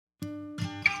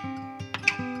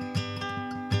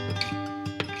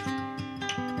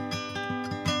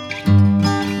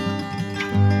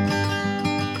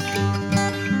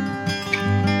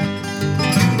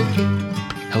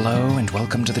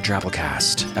Welcome to the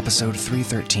Drabblecast, episode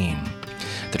 313.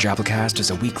 The Drabblecast is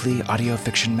a weekly audio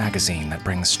fiction magazine that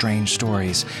brings strange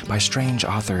stories by strange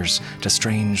authors to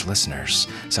strange listeners,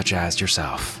 such as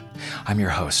yourself. I'm your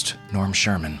host, Norm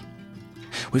Sherman.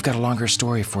 We've got a longer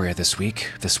story for you this week,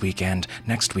 and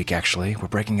next week actually. We're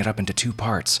breaking it up into two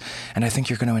parts, and I think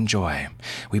you're going to enjoy.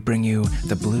 We bring you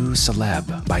The Blue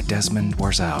Celeb by Desmond.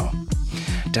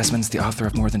 Desmond's the author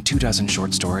of more than 24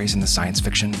 short stories in the science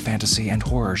fiction, fantasy, and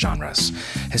horror genres.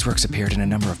 His works appeared in a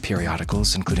number of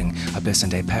periodicals, including Abyss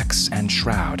and Apex and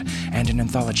Shroud, and in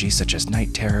anthologies such as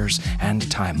Night Terrors and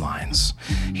Timelines.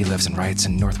 He lives and writes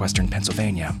in northwestern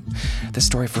Pennsylvania. This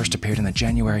story first appeared in the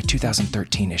January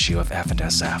 2013 issue of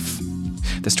F&SF.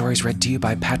 The story is read to you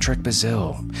by Patrick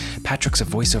Bazil. Patrick's a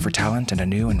voiceover talent and a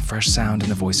new and fresh sound in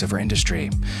the voiceover industry.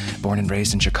 Born and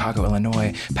raised in Chicago,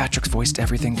 Illinois, Patrick's voiced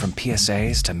everything from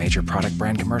PSAs to major product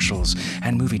brand commercials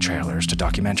and movie trailers to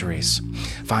documentaries.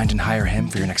 Find and hire him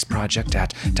for your next project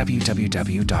at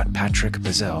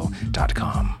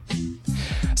www.patrickbazil.com.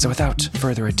 So without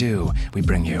further ado, we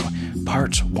bring you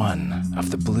Part 1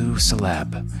 of The Blue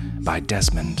Celeb by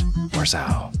Desmond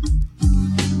Warzau.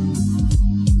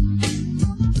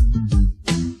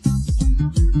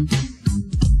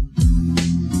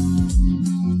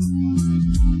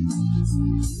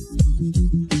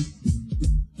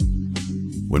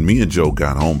 When me and Joe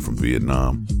got home from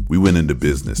Vietnam, we went into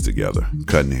business together,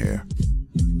 cutting hair.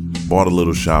 Bought a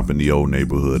little shop in the old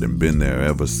neighborhood and been there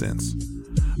ever since.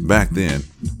 Back then,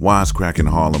 wisecracking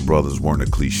Harlem brothers weren't a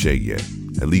cliche yet,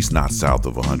 at least not south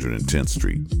of 110th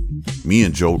Street. Me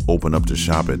and Joe opened up the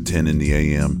shop at 10 in the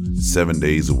a.m., 7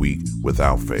 days a week,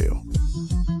 without fail.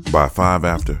 By 5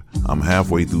 after, I'm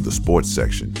halfway through the sports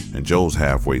section, and Joe's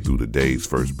halfway through the day's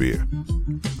first beer.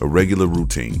 A regular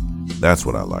routine, that's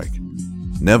what I like.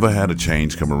 Never had a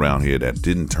change come around here that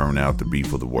didn't turn out to be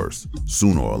for the worse,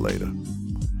 sooner or later.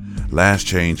 Last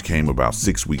change came about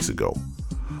 6 weeks ago,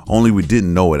 only we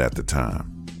didn't know it at the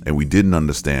time, and we didn't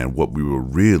understand what we were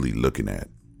really looking at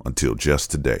until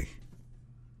just today.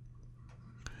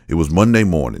 It was Monday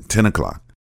morning, 10 o'clock.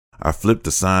 I flipped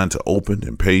the sign to open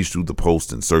and paged through the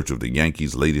post in search of the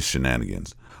Yankees' latest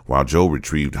shenanigans, while Joe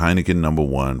retrieved Heineken No.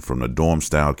 1 from the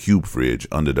dorm-style cube fridge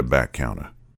under the back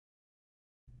counter.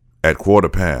 At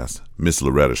 1:15, Miss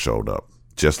Loretta showed up,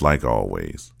 just like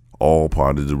always, all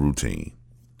part of the routine.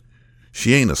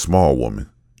 She ain't a small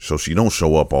woman, so she don't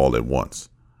show up all at once.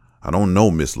 I don't know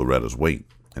Miss Loretta's weight,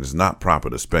 and it's not proper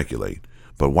to speculate,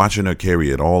 but watching her carry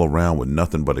it all around with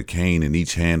nothing but a cane in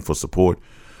each hand for support,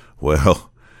 well,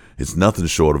 it's nothing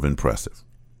short of impressive.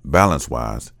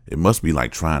 Balance-wise, it must be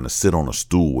like trying to sit on a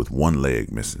stool with one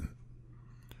leg missing.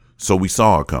 So we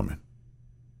saw her coming.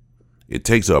 It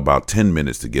takes her about 10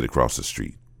 minutes to get across the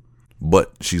street.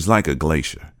 But she's like a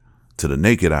glacier. To the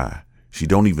naked eye, she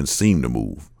don't even seem to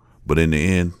move. But in the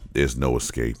end, there's no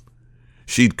escape.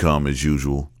 She'd come, as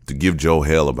usual, to give Joe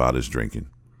hell about his drinking.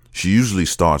 She usually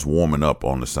starts warming up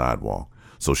on the sidewalk,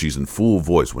 so she's in full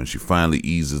voice when she finally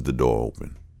eases the door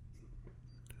open.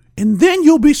 "And then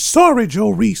you'll be sorry,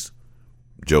 Joe Reese."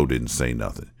 Joe didn't say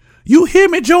nothing. "You hear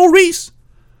me, Joe Reese?"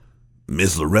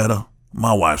 "Miss Loretta,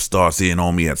 my wife starts in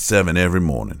on me at 7 every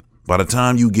morning. By the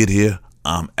time you get here,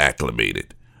 I'm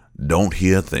acclimated. Don't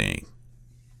hear a thing."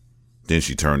 Then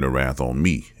she turned her wrath on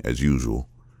me, as usual.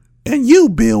 "And you,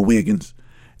 Bill Wiggins.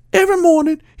 Every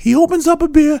morning, he opens up a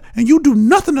beer and you do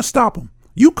nothing to stop him.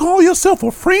 You call yourself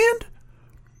a friend?"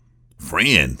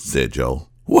 "Friend," said Joe.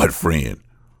 "What friend?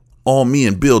 All me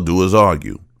and Bill do is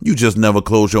argue. You just never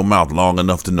close your mouth long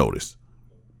enough to notice."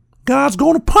 "God's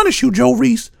gonna punish you, Joe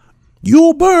Reese.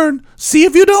 You'll burn. See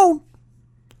if you don't."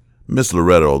 "Miss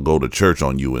Loretta will go to church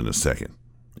on you in a second,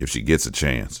 if she gets a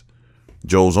chance."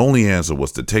 Joe's only answer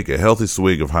was to take a healthy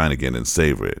swig of Heineken and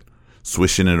savor it,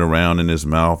 swishing it around in his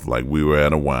mouth like we were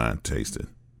at a wine tasting.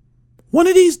 "One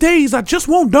of these days, I just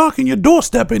won't darken your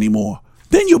doorstep anymore.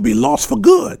 Then you'll be lost for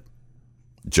good."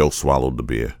 Joe swallowed the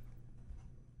beer.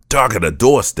 "Darken the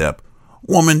doorstep?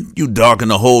 Woman, you darken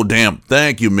the whole damn—"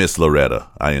 "Thank you, Miss Loretta,"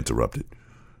 I interrupted.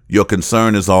 "Your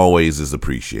concern, as always, is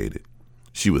appreciated."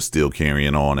 She was still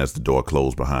carrying on as the door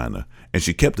closed behind her, and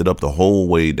she kept it up the whole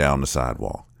way down the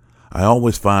sidewalk. I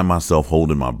always find myself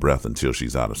holding my breath until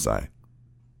she's out of sight.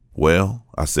 "Well,"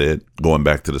 I said, going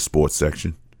back to the sports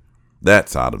section,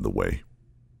 "that's out of the way.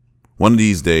 One of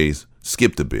these days,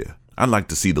 skip the beer. I'd like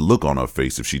to see the look on her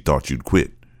face if she thought you'd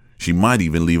quit. She might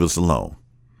even leave us alone."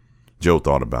 Joe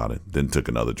thought about it, then took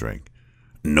another drink.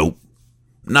 "Nope,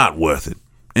 not worth it.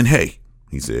 And hey,"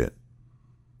 he said,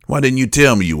 "why didn't you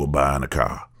tell me you were buying a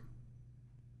car?"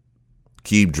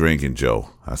 "Keep drinking,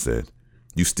 Joe," I said.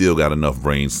 "You still got enough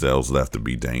brain cells left to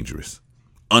be dangerous."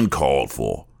 "Uncalled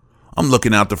for. I'm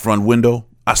looking out the front window.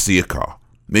 I see a car.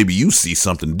 Maybe you see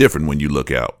something different when you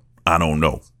look out. I don't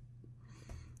know.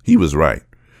 He was right.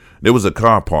 There was a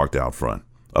car parked out front.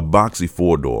 A boxy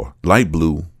four-door, light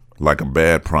blue, like a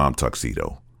bad prom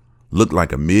tuxedo. Looked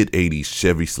like a mid-'80s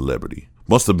Chevy Celebrity.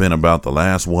 Must have been about the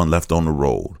last one left on the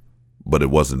road. But it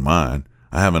wasn't mine.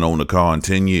 I haven't owned a car in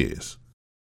 10 years.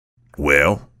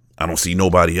 Well, I don't see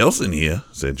nobody else in here,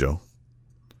 said Joe.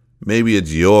 Maybe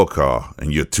it's your car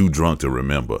and you're too drunk to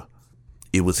remember.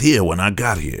 It was here when I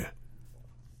got here.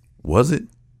 Was it?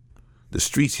 The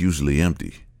street's usually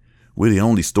empty. We're the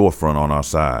only storefront on our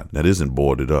side that isn't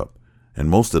boarded up, and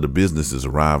most of the businesses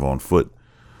arrive on foot,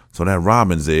 so that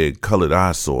robin's egg colored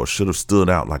eyesore should have stood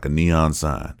out like a neon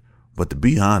sign. But to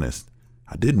be honest,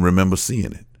 I didn't remember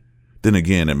seeing it. Then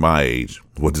again, at my age,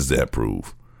 what does that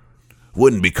prove?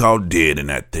 Wouldn't be caught dead in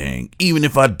that thing, even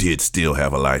if I did still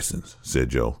have a license, said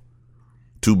Joe.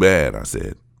 Too bad, I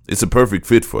said. It's a perfect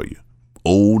fit for you.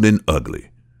 Old and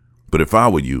ugly. But if I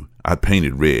were you, I'd paint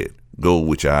it red. Go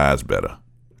with your eyes better.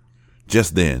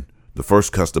 Just then, the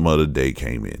first customer of the day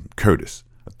came in, Curtis,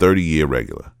 a 30-year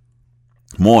regular.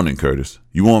 Morning, Curtis.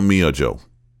 You want me or Joe?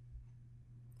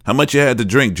 How much you had to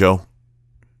drink, Joe?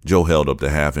 Joe held up the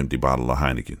half-empty bottle of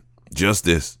Heineken. Just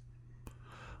this.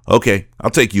 Okay, I'll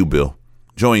take you, Bill.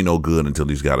 Joe ain't no good until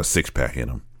he's got a six-pack in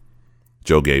him.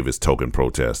 Joe gave his token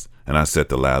protest, and I set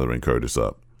the lather and Curtis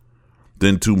up.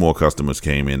 Then 2 more customers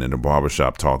came in, and the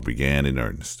barbershop talk began in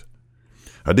earnest.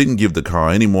 I didn't give the car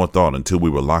any more thought until we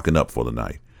were locking up for the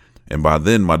night, and by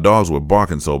then my dogs were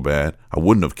barking so bad I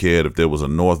wouldn't have cared if there was a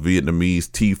North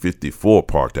Vietnamese T-54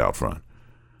 parked out front.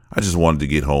 I just wanted to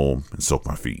get home and soak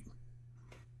my feet.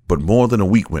 But more than a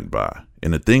week went by,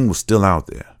 and the thing was still out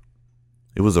there.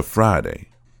 It was a Friday,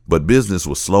 but business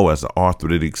was slow as an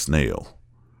arthritic snail.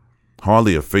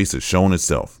 Hardly a face had shown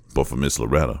itself but for Miss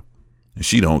Loretta, and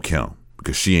she don't count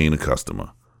because she ain't a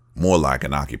customer, more like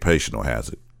an occupational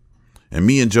hazard. And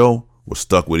me and Joe were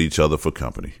stuck with each other for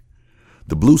company.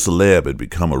 The Blue Celeb had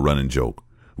become a running joke.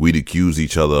 We'd accuse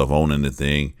each other of owning the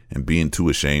thing and being too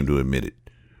ashamed to admit it.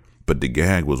 But the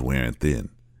gag was wearing thin,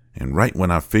 and right when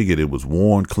I figured it was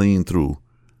worn clean through,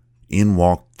 in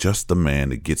walked just the man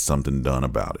to get something done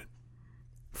about it.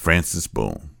 Francis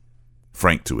Boone.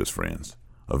 Frank to his friends,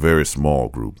 a very small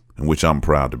group in which I'm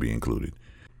proud to be included.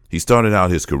 He started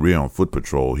out his career on foot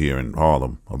patrol here in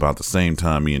Harlem about the same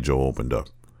time me and Joe opened up.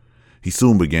 He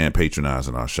soon began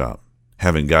patronizing our shop,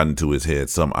 having gotten to his head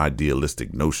some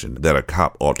idealistic notion that a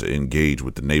cop ought to engage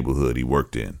with the neighborhood he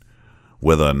worked in,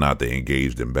 whether or not they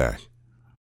engaged him back.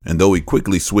 And though he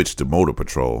quickly switched to motor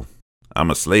patrol, I'm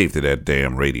a slave to that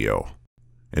damn radio,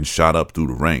 and shot up through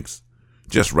the ranks,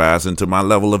 just rising to my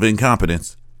level of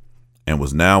incompetence, and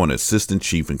was now an assistant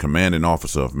chief and commanding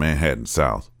officer of Manhattan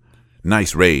South.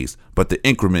 Nice raise, but the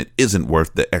increment isn't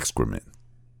worth the excrement.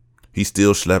 He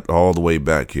still schlepped all the way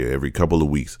back here every couple of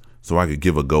weeks so I could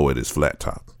give a go at his flat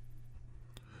top.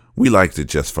 We liked it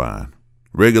just fine.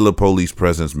 Regular police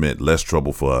presence meant less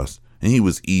trouble for us, and he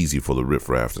was easy for the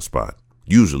riffraff to spot.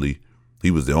 Usually, he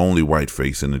was the only white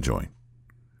face in the joint.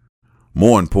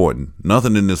 More important,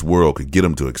 nothing in this world could get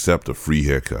him to accept a free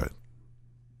haircut.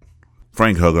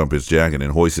 Frank hung up his jacket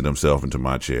and hoisted himself into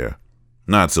my chair.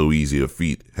 Not so easy a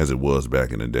feat as it was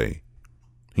back in the day.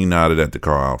 He nodded at the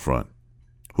car out front.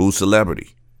 Whose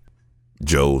celebrity?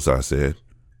 Joe's, I said.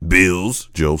 Bill's,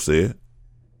 Joe said.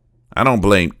 I don't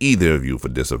blame either of you for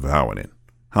disavowing it.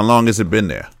 How long has it been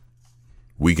there?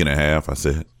 Week and a half, I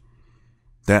said.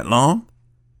 That long?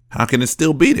 How can it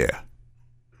still be there?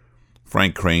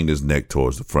 Frank craned his neck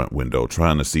towards the front window,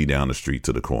 trying to see down the street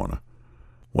to the corner.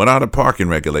 What are the parking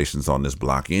regulations on this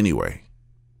block anyway?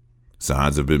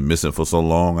 Signs have been missing for so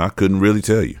long, I couldn't really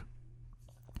tell you.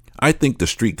 I think the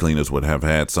street cleaners would have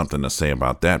had something to say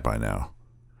about that by now.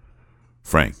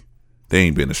 Frank, there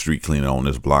ain't been a street cleaner on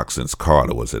this block since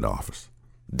Carter was in office.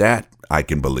 That I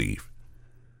can believe.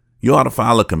 You ought to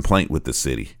file a complaint with the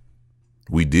city.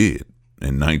 We did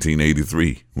in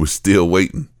 1983. We're still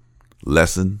waiting.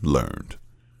 Lesson learned.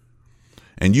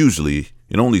 And usually,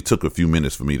 it only took a few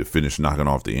minutes for me to finish knocking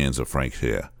off the ends of Frank's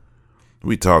hair.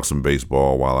 We talked some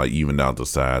baseball while I evened out the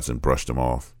sides and brushed them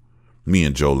off. Me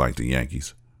and Joe like the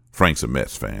Yankees. Frank's a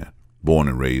Mets fan, born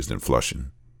and raised in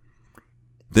Flushing.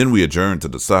 Then we adjourned to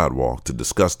the sidewalk to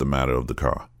discuss the matter of the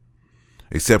car.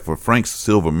 Except for Frank's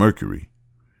silver Mercury,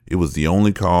 it was the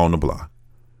only car on the block.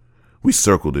 We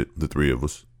circled it, the three of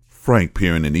us, Frank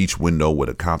peering in each window with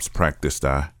a cop's practiced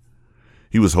eye.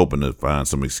 He was hoping to find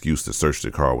some excuse to search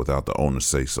the car without the owner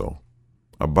say so.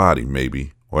 A body,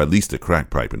 maybe, or at least a crack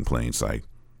pipe in plain sight,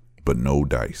 but no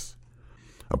dice.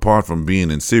 Apart from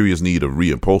being in serious need of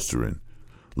reupholstering,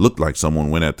 looked like someone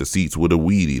went at the seats with a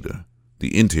weed eater.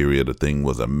 The interior of the thing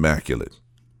was immaculate.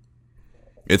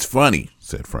 "It's funny,"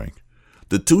 said Frank.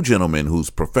 "The two gentlemen whose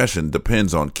profession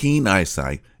depends on keen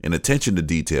eyesight and attention to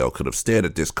detail could have stared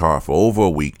at this car for over a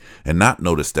week and not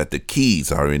noticed that the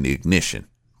keys are in the ignition."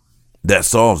 "That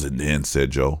solves it then," said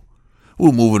Joe.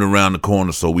 "We'll move it around the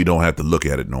corner so we don't have to look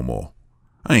at it no more.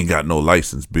 I ain't got no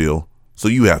license, Bill, so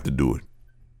you have to do it.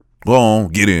 Go on,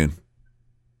 get in.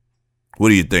 What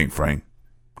do you think, Frank?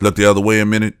 Look the other way a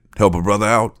minute? Help a brother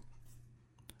out?"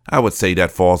 "I would say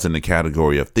that falls in the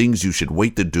category of things you should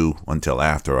wait to do until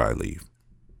after I leave."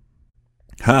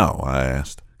 "How?" I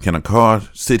asked. "Can a car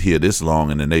sit here this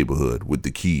long in the neighborhood with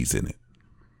the keys in it?"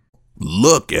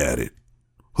 "Look at it.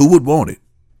 Who would want it?"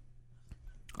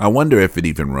 "I wonder if it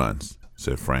even runs,"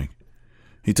 said Frank.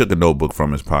 He took a notebook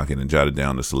from his pocket and jotted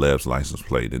down the Celeb's license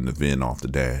plate and the VIN off the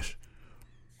dash.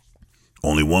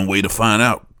 "Only one way to find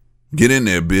out. Get in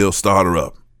there, Bill. Start her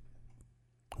up."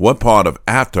 "What part of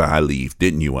after I leave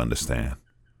didn't you understand?"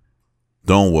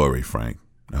 "Don't worry, Frank,"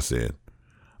 I said.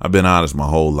 "I've been honest my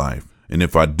whole life, and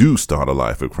if I do start a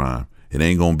life of crime, it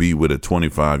ain't gonna be with a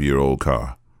 25-year-old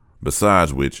car.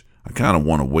 Besides which, I kind of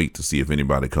want to wait to see if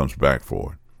anybody comes back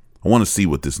for it. I want to see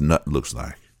what this nut looks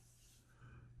like."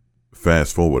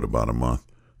 Fast forward about a month.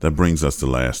 That brings us to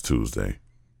last Tuesday.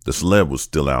 The Celeb was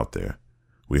still out there.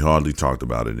 We hardly talked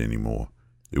about it anymore.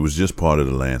 It was just part of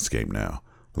the landscape now,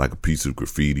 like a piece of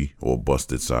graffiti or a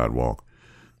busted sidewalk.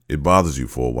 It bothers you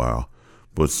for a while,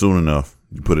 but soon enough,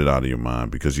 you put it out of your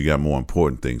mind because you got more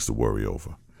important things to worry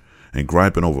over. And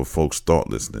griping over folks'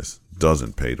 thoughtlessness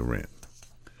doesn't pay the rent.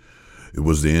 It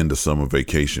was the end of summer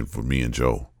vacation for me and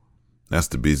Joe. That's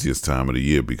the busiest time of the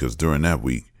year because during that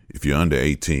week, if you're under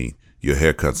 18, your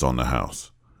haircut's on the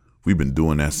house. We've been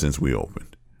doing that since we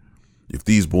opened. If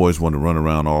these boys want to run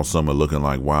around all summer looking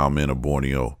like wild men of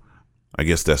Borneo, I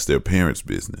guess that's their parents'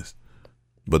 business.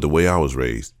 But the way I was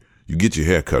raised, you get your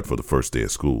hair cut for the first day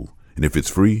of school, and if it's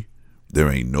free,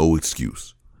 there ain't no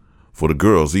excuse. For the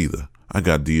girls either, I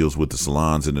got deals with the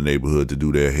salons in the neighborhood to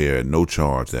do their hair at no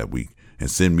charge that week and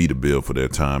send me the bill for their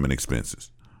time and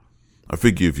expenses. I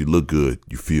figure if you look good,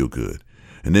 you feel good,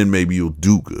 and then maybe you'll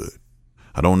do good.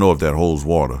 I don't know if that holds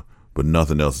water, but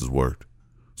nothing else has worked.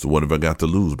 So what have I got to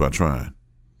lose by trying?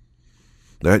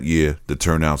 That year, the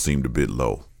turnout seemed a bit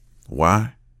low.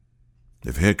 Why?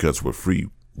 If haircuts were free,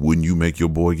 wouldn't you make your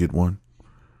boy get one?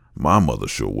 My mother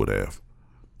sure would have.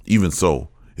 Even so,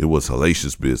 it was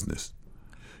hellacious business.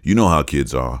 You know how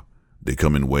kids are. They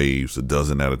come in waves, a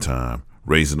dozen at a time,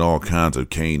 raising all kinds of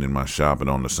cane in my shop and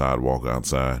on the sidewalk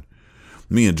outside.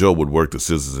 Me and Joe would work the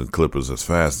scissors and clippers as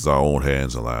fast as our own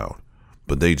hands allowed.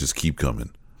 But they just keep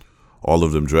coming. All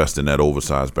of them dressed in that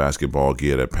oversized basketball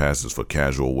gear that passes for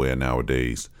casual wear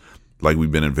nowadays. Like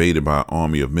we've been invaded by an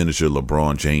army of miniature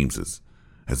LeBron Jameses.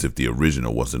 As if the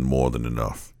original wasn't more than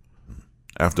enough.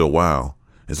 After a while,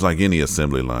 it's like any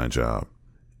assembly line job.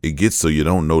 It gets so you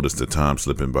don't notice the time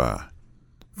slipping by.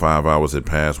 5 hours had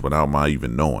passed without my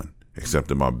even knowing, except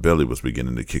that my belly was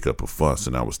beginning to kick up a fuss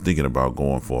and I was thinking about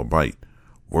going for a bite.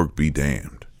 Work be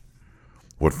damned.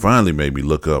 What finally made me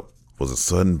look up was a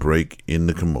sudden break in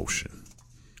the commotion.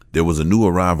 There was a new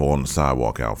arrival on the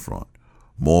sidewalk out front,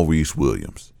 Maurice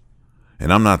Williams.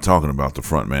 And I'm not talking about the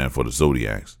front man for the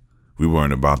Zodiacs. We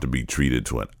weren't about to be treated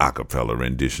to an a cappella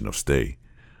rendition of Stay.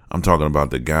 I'm talking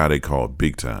about the guy they call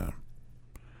Big Time.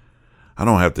 I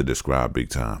don't have to describe Big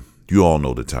Time. You all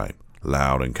know the type.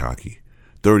 Loud and cocky.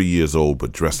 30 years old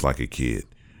but dressed like a kid.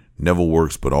 Never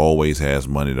works but always has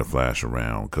money to flash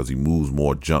around because he moves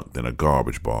more junk than a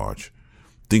garbage barge.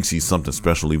 Thinks he's something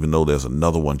special even though there's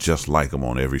another one just like him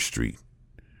on every street.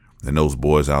 And those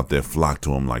boys out there flock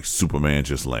to him like Superman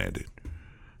just landed.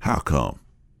 How come?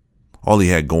 All he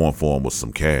had going for him was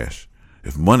some cash.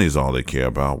 If money's all they care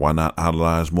about, why not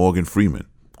idolize Morgan Freeman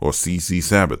or C.C.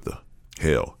 Sabather?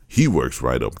 Hell, he works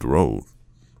right up the road.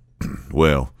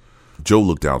 Well, Joe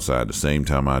looked outside the same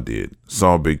time I did,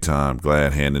 saw Big Time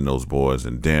glad-handing those boys,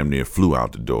 and damn near flew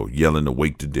out the door, yelling to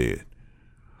wake the dead.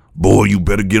 "Boy, you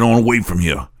better get on away from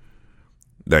here."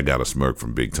 That got a smirk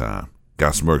from Big Time.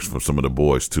 Got smirks from some of the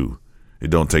boys, too.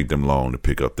 It don't take them long to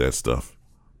pick up that stuff.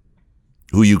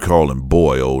 "Who you calling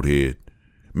boy, old head?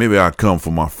 Maybe I come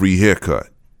for my free haircut."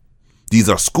 "These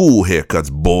are school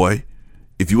haircuts, boy.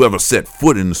 If you ever set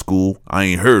foot in the school, I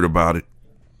ain't heard about it."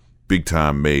 Big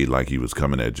Time made like he was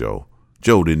coming at Joe.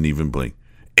 Joe didn't even blink.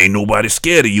 "Ain't nobody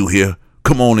scared of you here.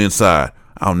 Come on inside.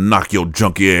 I'll knock your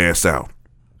junky ass out."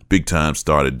 Big Time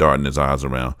started darting his eyes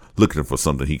around, looking for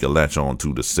something he could latch on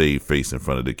to save face in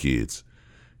front of the kids.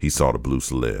 He saw the Blue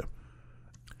Celeb.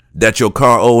 "That your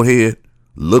car, old head?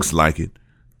 Looks like it.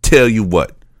 Tell you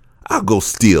what, I'll go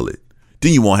steal it.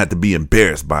 Then you won't have to be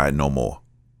embarrassed by it no more."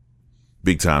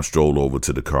 Big Time strolled over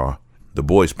to the car. The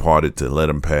boys parted to let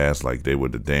him pass like they were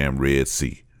the damn Red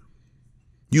Sea.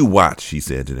 "You watch," he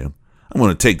said to them. "I'm going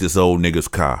to take this old nigga's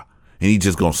car, and he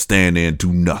just going to stand there and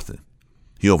do nothing."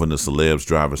 He opened the celeb's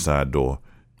driver's side door,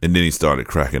 and then he started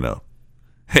cracking up.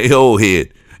 "Hey, old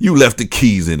head, you left the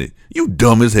keys in it. You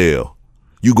dumb as hell.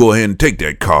 You go ahead and take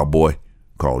that car, boy,"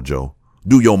 called Joe.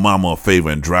 "Do your mama a favor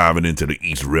and drive it into the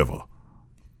East River."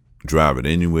 "Drive it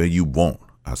anywhere you want,"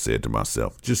 I said to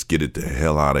myself. "Just get it the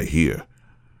hell out of here."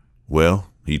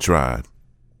 Well, he tried.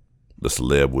 The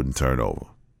celeb wouldn't turn over.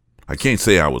 I can't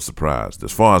say I was surprised.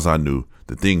 As far as I knew,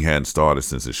 the thing hadn't started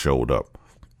since it showed up.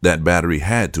 That battery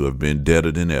had to have been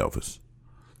deader than Elvis.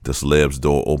 The celeb's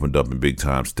door opened up and Big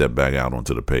Time stepped back out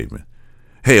onto the pavement.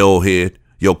 "Hey, old head,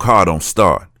 your car don't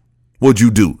start. What'd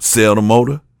you do, sell the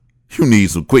motor? You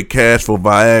need some quick cash for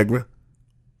Viagra?"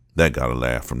 That got a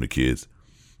laugh from the kids.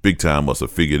 Big Time must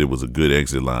have figured it was a good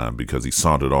exit line because he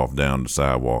sauntered off down the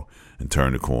sidewalk and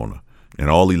turned the corner, and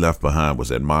all he left behind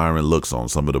was admiring looks on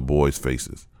some of the boys'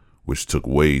 faces, which took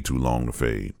way too long to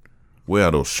fade. Where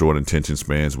are those short attention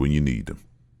spans when you need them?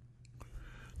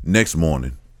 Next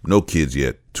morning, no kids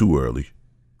yet, too early.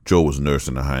 Joe was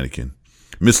nursing a Heineken.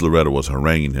 Miss Loretta was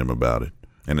haranguing him about it,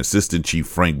 and Assistant Chief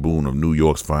Frank Boone of New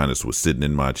York's finest was sitting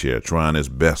in my chair trying his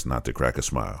best not to crack a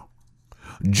smile.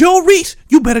 "Joe Reese,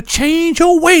 you better change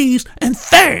your ways and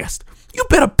fast. You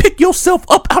better pick yourself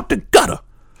up out the gutter.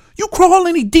 You crawl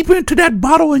any deeper into that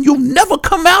bottle and you'll never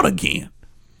come out again."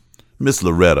 "Miss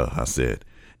Loretta," I said,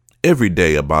 "every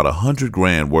day about 100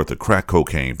 grand worth of crack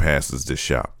cocaine passes this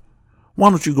shop. Why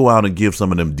don't you go out and give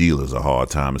some of them dealers a hard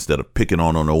time instead of picking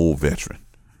on an old veteran?"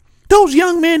 "Those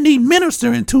young men need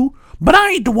ministering to, but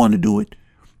I ain't the one to do it.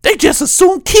 They just as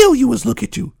soon kill you as look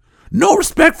at you. No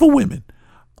respect for women.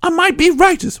 I might be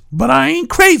righteous, but I ain't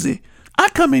crazy. I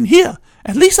come in here.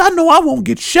 At least I know I won't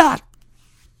get shot."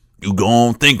 "You go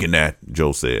on thinking that,"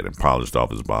 Joe said and polished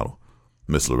off his bottle.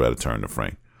 Miss Loretta turned to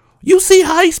Frank. "You see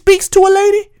how he speaks to a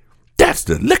lady? That's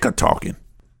the liquor talking."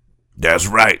 "That's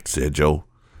right," said Joe.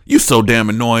 "You so damn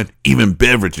annoying, even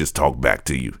beverages talk back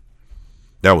to you."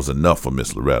 That was enough for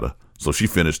Miss Loretta, so she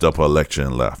finished up her lecture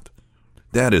and left.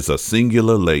 "That is a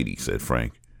singular lady," said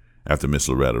Frank, after Miss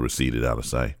Loretta receded out of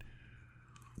sight.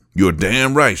 "You're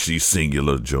damn right she's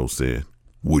singular," Joe said.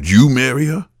 "Would you marry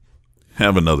her?"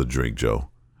 "Have another drink, Joe."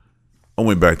 I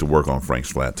went back to work on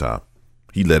Frank's flat top.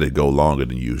 He let it go longer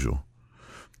than usual.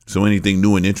 "So anything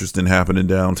new and interesting happening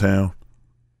downtown?"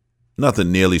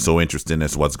 "Nothing nearly so interesting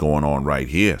as what's going on right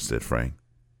here," said Frank.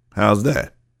 "How's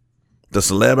that?" "The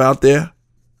celeb out there?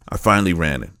 I finally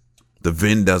ran it. The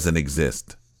VIN doesn't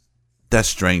exist." "That's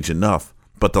strange enough,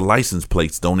 but the license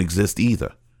plates don't exist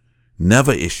either.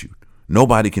 Never issued.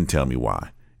 Nobody can tell me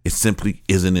why. It simply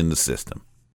isn't in the system."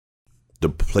 "The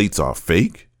plates are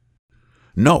fake?"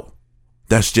 "No,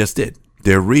 that's just it.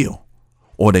 They're real.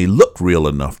 Or they look real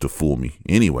enough to fool me,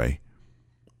 anyway.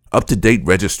 Up-to-date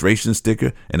registration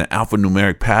sticker and an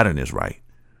alphanumeric pattern is right.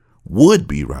 Would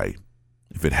be right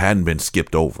if it hadn't been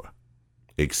skipped over."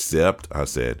 "Except," I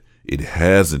said, "it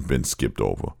hasn't been skipped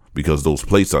over because those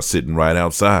plates are sitting right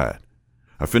outside."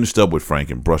 I finished up with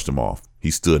Frank and brushed him off. He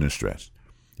stood and stretched.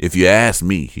 "If you ask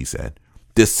me," he said,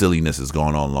 "this silliness has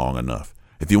gone on long enough.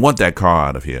 If you want that car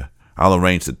out of here, I'll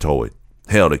arrange to tow it.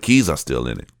 Hell, the keys are still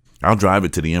in it. I'll drive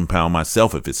it to the impound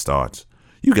myself if it starts.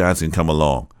 You guys can come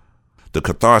along. The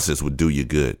catharsis would do you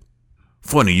good."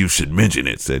 "Funny you should mention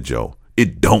it," said Joe.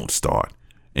 "It don't start.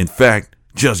 In fact,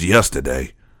 just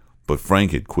yesterday." But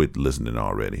Frank had quit listening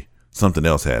already. Something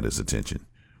else had his attention.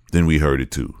 Then we heard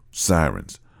it too.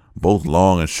 Sirens, both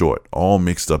long and short, all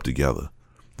mixed up together.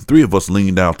 The three of us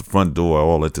leaned out the front door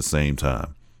all at the same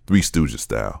time, Three Stooges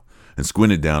style, and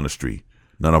squinted down the street,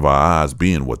 none of our eyes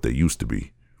being what they used to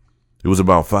be. It was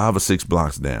about 5 or 6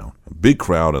 blocks down, a big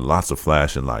crowd and lots of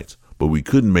flashing lights, but we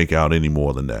couldn't make out any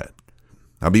more than that.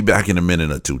 "I'll be back in a minute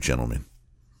or two, gentlemen."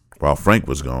 While Frank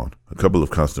was gone, a couple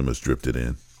of customers drifted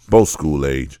in, both school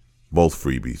age, both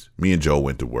freebies. Me and Joe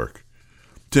went to work.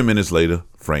 10 minutes later,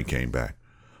 Frank came back.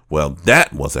 "Well,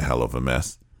 that was a hell of a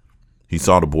mess." He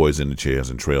saw the boys in the chairs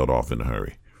and trailed off in a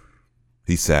hurry.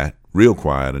 He sat, real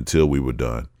quiet, until we were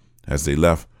done. As they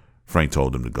left, Frank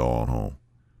told them to go on home.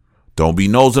 "Don't be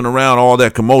nosing around all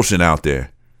that commotion out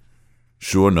there."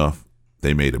 Sure enough,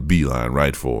 they made a beeline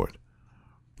right for it.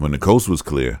 When the coast was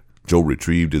clear, Joe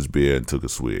retrieved his beer and took a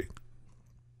swig.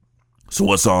 "So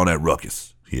what's all that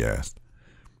ruckus?" he asked.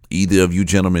 "Either of you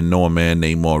gentlemen know a man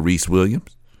named Maurice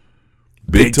Williams?"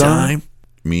 "Big time,"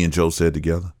 me and Joe said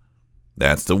together.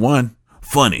 "That's the one."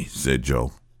 "Funny," said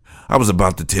Joe. "I was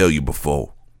about to tell you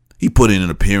before. He put in an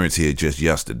appearance here just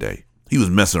yesterday. He was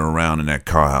messing around in that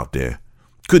car out there.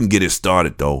 Couldn't get it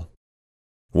started, though.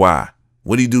 Why?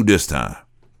 What'd he do this time?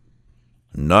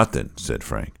 Nothing, said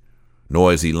Frank.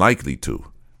 Nor is he likely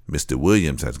to. Mr.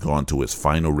 Williams has gone to his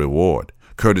final reward,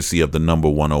 courtesy of the number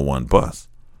 101 bus.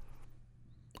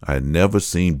 I had never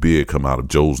seen beer come out of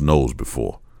Joe's nose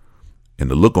before, and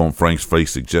the look on Frank's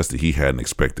face suggested he hadn't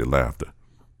expected laughter.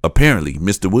 Apparently,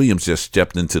 Mr. Williams just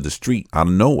stepped into the street out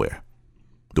of nowhere.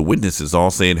 The witnesses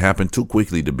all say it happened too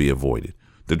quickly to be avoided.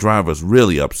 The driver's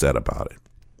really upset about it.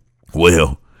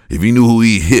 Well, if he knew who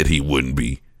he hit, he wouldn't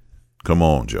be. Come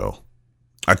on, Joe.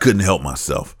 I couldn't help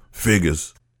myself.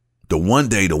 Figures. The one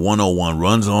day the 101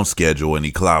 runs on schedule and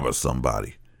he clobbers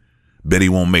somebody. Bet he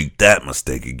won't make that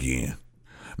mistake again.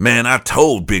 Man, I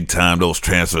told Big Time those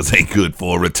transfers ain't good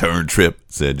for a return trip,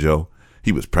 said Joe.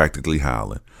 He was practically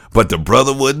howling. But the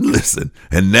brother wouldn't listen,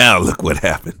 and now look what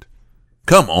happened.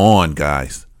 Come on,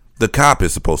 guys. The cop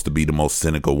is supposed to be the most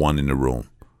cynical one in the room.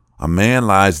 A man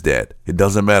lies dead. It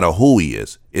doesn't matter who he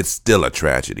is. It's still a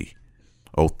tragedy.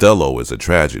 Othello is a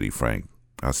tragedy, Frank,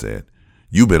 I said.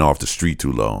 You've been off the street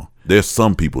too long. There's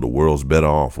some people the world's better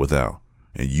off without,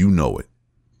 and you know it.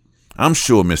 I'm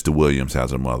sure Mr. Williams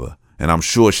has a mother, and I'm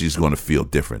sure she's going to feel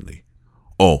differently.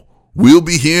 Oh, we'll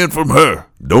be hearing from her.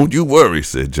 Don't you worry,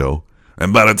 said Joe.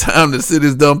 And by the time the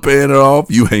city's done paying her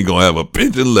off, you ain't going to have a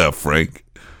pension left, Frank.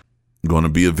 Going to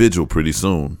be a vigil pretty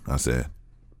soon, I said.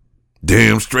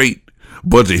 Damn straight.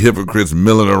 Bunch of hypocrites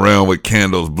milling around with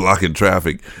candles blocking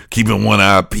traffic, keeping one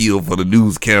eye peeled for the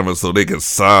news camera so they can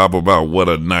sob about what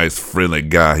a nice, friendly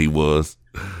guy he was.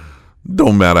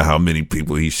 Don't matter how many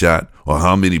people he shot, or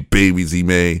how many babies he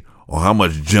made, or how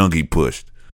much junk he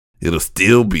pushed. It'll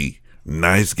still be,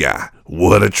 nice guy,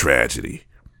 what a tragedy.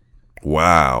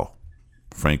 Wow.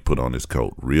 Frank put on his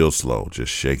coat real slow,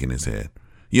 just shaking his head.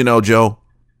 You know, Joe,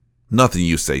 nothing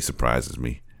you say surprises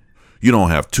me. You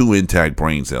don't have two intact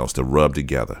brain cells to rub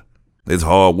together. It's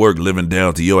hard work living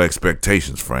down to your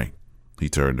expectations, Frank. He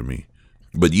turned to me.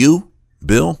 But you,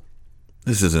 Bill,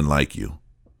 this isn't like you.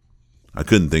 I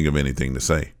couldn't think of anything to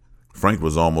say. Frank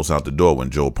was almost out the door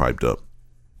when Joe piped up.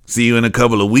 See you in a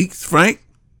couple of weeks, Frank?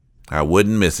 I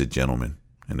wouldn't miss it, gentlemen.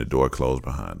 And the door closed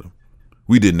behind him.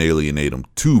 We didn't alienate him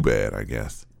too bad, I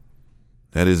guess.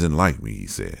 That isn't like me, he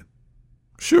said.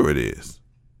 Sure it is.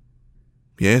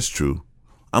 Yeah, it's true.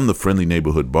 I'm the friendly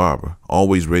neighborhood barber,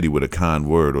 always ready with a kind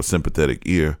word or sympathetic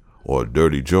ear or a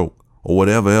dirty joke or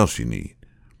whatever else you need.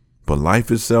 But life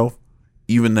itself,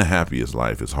 even the happiest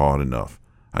life, is hard enough.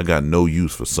 I got no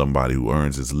use for somebody who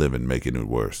earns his living making it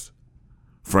worse.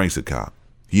 Frank's a cop.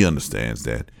 He understands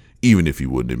that, even if he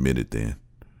wouldn't admit it then.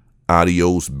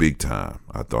 Adios, Big Time,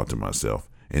 I thought to myself,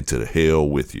 and to the hell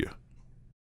with you.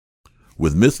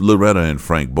 With Miss Loretta and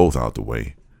Frank both out the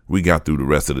way, we got through the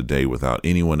rest of the day without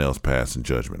anyone else passing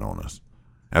judgment on us.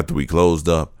 After we closed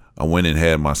up, I went and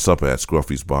had my supper at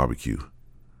Scruffy's barbecue.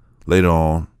 Later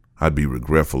on, I'd be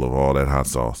regretful of all that hot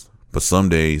sauce, but some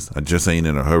days I just ain't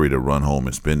in a hurry to run home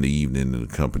and spend the evening in the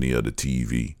company of the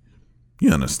TV.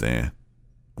 You understand?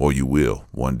 Or you will,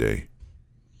 one day.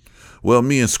 Well,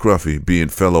 me and Scruffy, being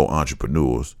fellow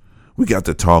entrepreneurs, we got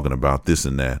to talking about this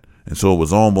and that, and so it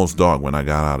was almost dark when I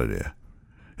got out of there.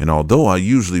 And although I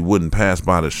usually wouldn't pass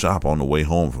by the shop on the way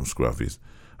home from Scruffy's,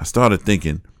 I started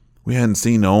thinking we hadn't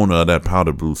seen the owner of that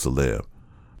powder Blue Celeb,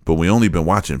 but we only been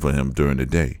watching for him during the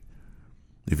day.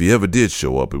 If he ever did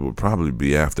show up, it would probably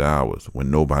be after hours when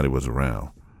nobody was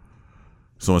around.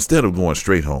 So instead of going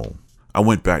straight home, I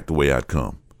went back the way I'd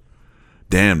come.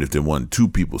 Damned if there wasn't two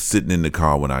people sitting in the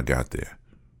car when I got there.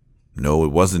 No,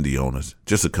 it wasn't the owners,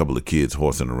 just a couple of kids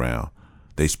horsing around.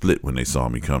 They split when they saw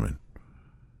me coming.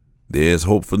 There's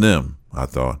hope for them, I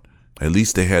thought. At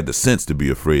least they had the sense to be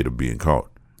afraid of being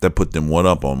caught. That put them one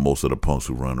up on most of the punks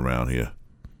who run around here.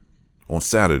 On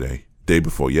Saturday, day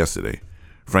before yesterday,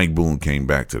 Frank Boone came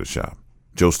back to the shop.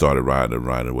 Joe started riding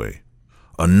right away.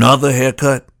 Another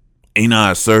haircut? Ain't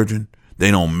I a surgeon? They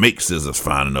don't make scissors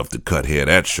fine enough to cut hair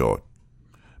that short.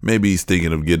 Maybe he's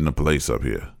thinking of getting a place up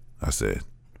here, I said.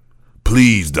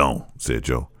 Please don't, said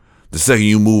Joe. The second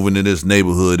you move into this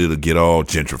neighborhood, it'll get all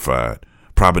gentrified.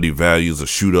 Property values will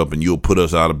shoot up and you'll put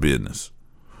us out of business.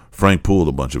 Frank pulled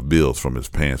a bunch of bills from his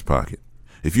pants pocket.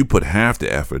 If you put half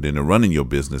the effort into running your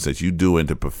business as you do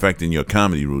into perfecting your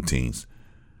comedy routines,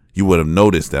 you would have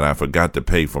noticed that I forgot to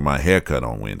pay for my haircut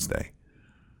on Wednesday.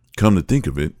 Come to think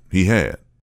of it, he had.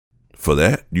 For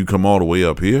that, you come all the way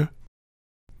up here?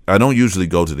 I don't usually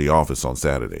go to the office on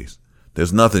Saturdays.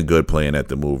 There's nothing good playing at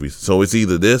the movies, so it's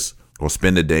either this or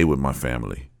spend the day with my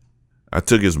family. I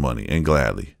took his money, and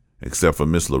gladly. Except for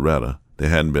Miss Loretta, there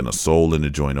hadn't been a soul in the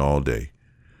joint all day.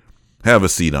 Have a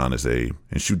seat, Honest Abe,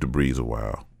 and shoot the breeze a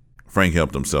while. Frank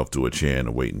helped himself to a chair in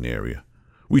the waiting area.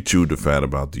 We chewed the fat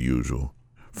about the usual.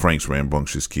 Frank's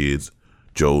rambunctious kids,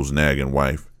 Joe's nagging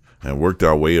wife, and worked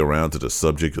our way around to the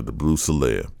subject of the Blue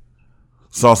Celeb.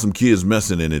 Saw some kids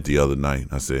messing in it the other night,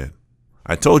 I said.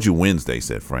 I told you Wednesday,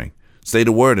 said Frank. Say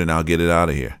the word and I'll get it out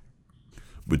of here.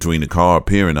 Between the car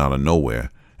appearing out of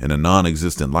nowhere and the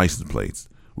non-existent license plates,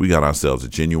 we got ourselves a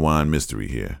genuine mystery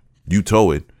here. You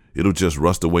tow it, it'll just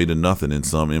rust away to nothing in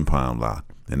some impound lot,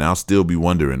 and I'll still be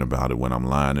wondering about it when I'm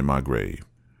lying in my grave.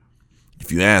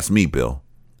 If you ask me, Bill,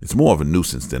 it's more of a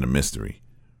nuisance than a mystery.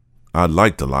 I'd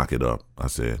like to lock it up, I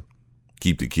said.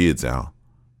 Keep the kids out,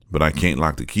 but I can't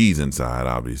lock the keys inside,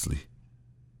 obviously.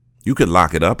 You could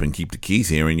lock it up and keep the keys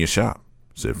here in your shop,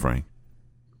 said Frank.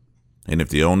 And if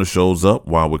the owner shows up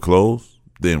while we're closed,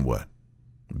 then what?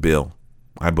 Bill,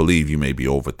 I believe you may be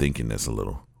overthinking this a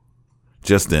little.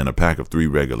 Just then, a pack of 3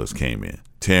 regulars came in,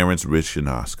 Terrence, Rich, and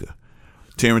Oscar.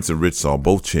 Terrence and Rich saw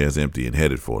both chairs empty and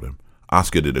headed for them.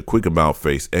 Oscar did a quick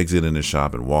about-face, exiting the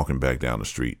shop and walking back down the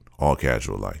street, all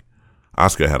casual-like.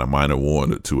 Oscar had a minor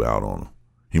warrant or 2 out on him.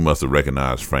 He must have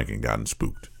recognized Frank and gotten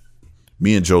spooked.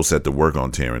 Me and Joe set to work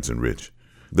on Terrence and Rich.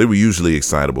 They were usually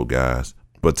excitable guys,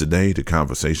 but today the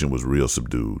conversation was real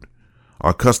subdued.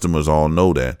 Our customers all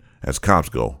know that, as cops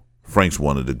go, Frank's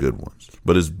one of the good ones.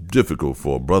 But it's difficult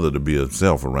for a brother to be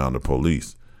himself around the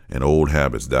police, and old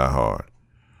habits die hard.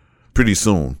 Pretty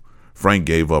soon, Frank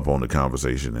gave up on the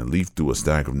conversation and leafed through a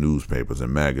stack of newspapers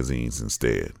and magazines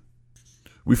instead.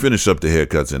 We finished up the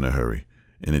haircuts in a hurry,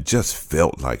 and it just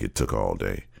felt like it took all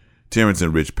day. Terrence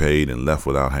and Rich paid and left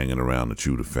without hanging around to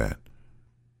chew the fat.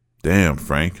 Damn,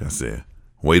 Frank, I said.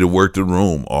 Way to work the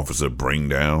room, Officer Bring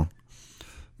Down.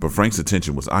 But Frank's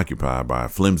attention was occupied by a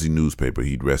flimsy newspaper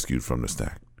he'd rescued from the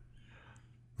stack.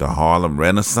 The Harlem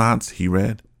Renaissance, he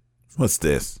read. What's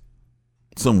this?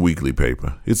 Some weekly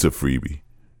paper. It's a freebie.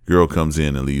 Girl comes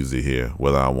in and leaves it here,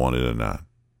 whether I want it or not.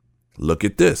 Look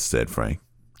at this, said Frank.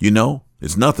 You know,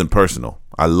 it's nothing personal.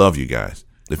 I love you guys.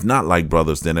 If not like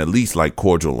brothers, then at least like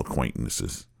cordial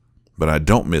acquaintances. But I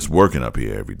don't miss working up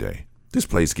here every day. This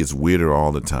place gets weirder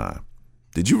all the time.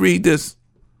 Did you read this?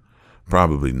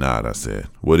 Probably not, I said.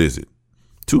 What is it?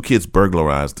 2 kids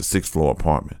burglarized the 6th floor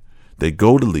apartment. They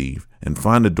go to leave and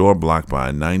find the door blocked by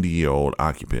a 90-year-old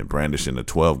occupant brandishing a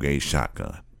 12-gauge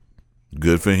shotgun.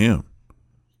 Good for him.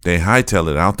 They hightail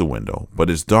it out the window, but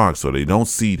it's dark so they don't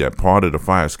see that part of the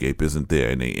fire escape isn't there,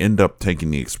 and they end up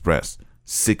taking the express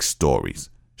 6 stories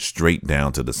straight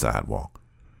down to the sidewalk.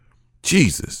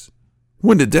 Jesus,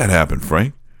 when did that happen,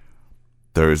 Frank?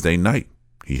 Thursday night,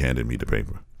 he handed me the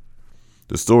paper.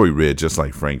 The story read just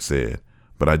like Frank said,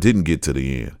 but I didn't get to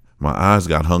the end. My eyes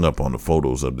got hung up on the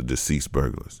photos of the deceased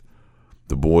burglars.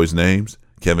 The boys' names,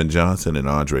 Kevin Johnson and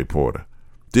Andre Porter,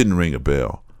 didn't ring a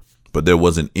bell, but there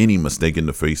wasn't any mistaking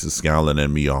the faces scowling at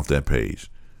me off that page.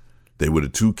 They were the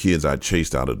 2 kids I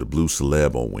chased out of the Blue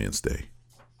Celeb on Wednesday.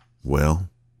 Well,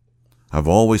 I've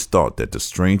always thought that the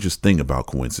strangest thing about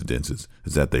coincidences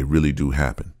is that they really do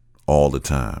happen, all the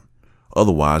time.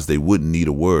 Otherwise, they wouldn't need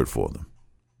a word for them.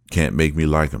 Can't make me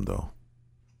like them, though.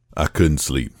 I couldn't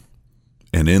sleep.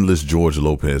 And endless George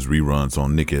Lopez reruns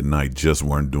on Nick at Night just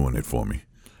weren't doing it for me.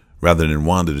 Rather than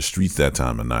wander the streets that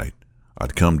time of night,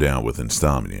 I'd come down with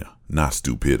insomnia, not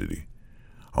stupidity.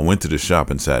 I went to the shop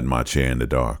and sat in my chair in the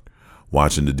dark,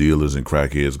 watching the dealers and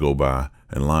crackheads go by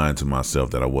and lying to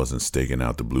myself that I wasn't staking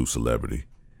out the Blue Celebrity,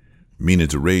 meaning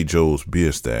to raid Joe's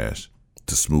beer stash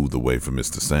to smooth the way for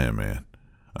Mr. Sandman.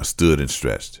 I stood and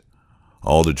stretched.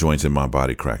 All the joints in my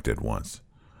body cracked at once.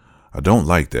 I don't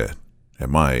like that. At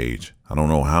my age, I don't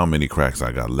know how many cracks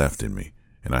I got left in me,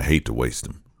 and I hate to waste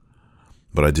them.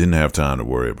 But I didn't have time to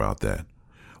worry about that.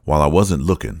 While I wasn't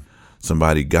looking,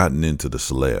 somebody gotten into the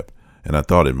Celeb, and I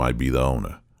thought it might be the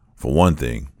owner. For one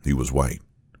thing, he was white.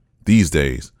 These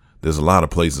days, there's a lot of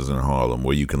places in Harlem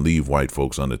where you can leave white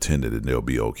folks unattended and they'll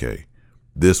be okay.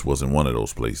 This wasn't one of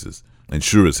those places, and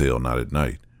sure as hell not at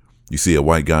night. You see a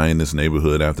white guy in this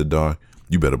neighborhood after dark,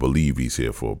 you better believe he's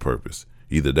here for a purpose.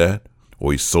 Either that,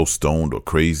 or he's so stoned or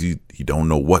crazy he don't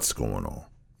know what's going on.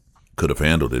 Could have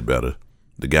handled it better.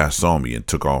 The guy saw me and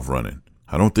took off running.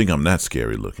 I don't think I'm that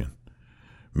scary looking.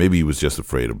 Maybe he was just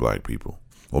afraid of black people.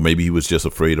 Or maybe he was just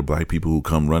afraid of black people who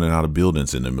come running out of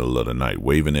buildings in the middle of the night,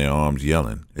 waving their arms,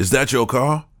 yelling, "Is that your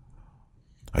car?"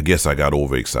 I guess I got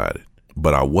overexcited,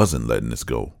 but I wasn't letting this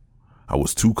go. I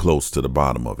was too close to the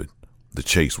bottom of it. The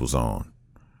chase was on.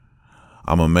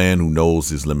 I'm a man who knows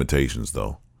his limitations,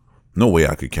 though. No way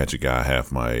I could catch a guy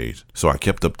half my age, so I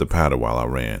kept up the patter while I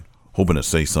ran, hoping to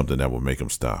say something that would make him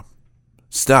stop.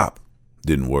 Stop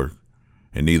didn't work,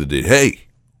 and neither did hey,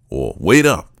 or wait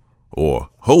up, or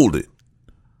hold it.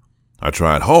 I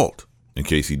tried halt, in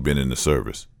case he'd been in the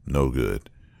service. No good.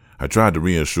 I tried to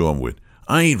reassure him with,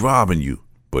 I ain't robbing you,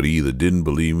 but he either didn't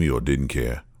believe me or didn't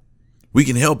care. "We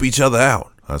can help each other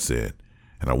out," I said,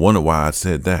 and I wondered why I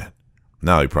said that.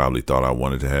 Now he probably thought I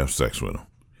wanted to have sex with him.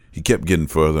 He kept getting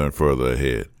further and further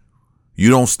ahead. "You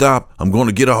don't stop, I'm going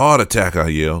to get a heart attack," I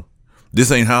yelled.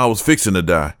 "This ain't how I was fixing to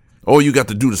die. All you got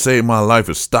to do to save my life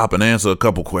is stop and answer a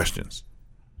couple questions."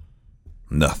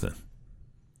 Nothing.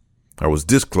 I was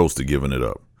this close to giving it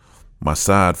up. My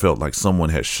side felt like someone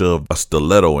had shoved a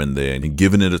stiletto in there and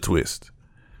given it a twist.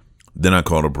 Then I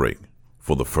caught a break.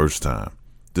 For the first time,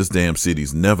 this damn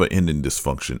city's never-ending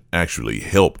dysfunction actually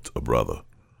helped a brother.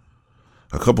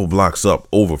 A couple blocks up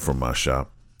over from my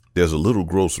shop, there's a little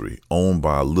grocery owned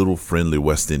by a little friendly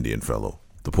West Indian fellow.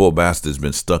 The poor bastard's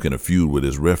been stuck in a feud with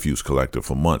his refuse collector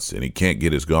for months, and he can't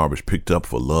get his garbage picked up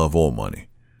for love or money.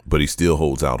 But he still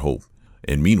holds out hope.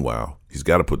 And meanwhile, he's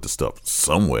got to put the stuff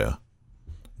somewhere.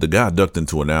 The guy ducked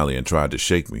into an alley and tried to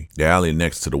shake me, the alley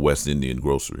next to the West Indian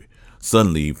grocery.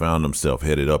 Suddenly, he found himself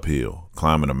headed uphill,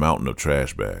 climbing a mountain of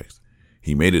trash bags.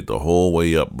 He made it the whole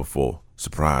way up before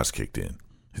surprise kicked in.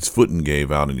 His footing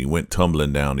gave out and he went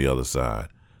tumbling down the other side.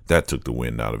 That took the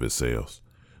wind out of his sails.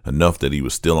 Enough that he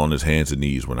was still on his hands and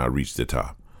knees when I reached the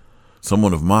top.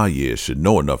 Someone of my years should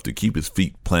know enough to keep his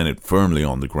feet planted firmly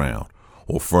on the ground,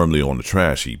 or firmly on the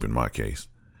trash heap in my case.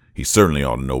 He certainly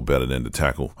ought to know better than to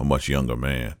tackle a much younger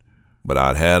man. But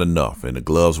I'd had enough and the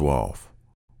gloves were off.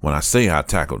 When I say I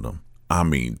tackled him, I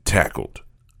mean tackled.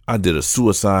 I did a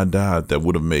suicide dive that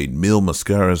would have made Mil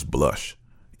Mascaras blush.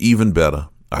 Even better,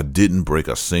 I didn't break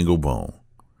a single bone.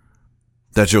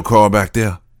 "That's your car back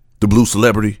there? The blue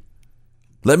celebrity?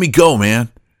 Let me go, man."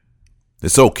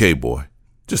 "It's okay, boy.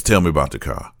 Just tell me about the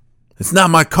car." "It's not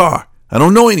my car. I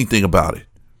don't know anything about it."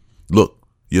 "Look,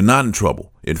 you're not in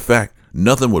trouble. In fact,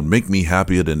 nothing would make me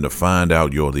happier than to find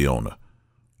out you're the owner."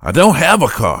 "I don't have a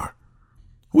car."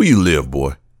 "Where you live,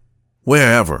 boy?"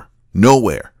 "Wherever.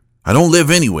 Nowhere. I don't live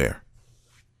anywhere."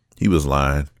 He was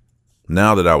lying.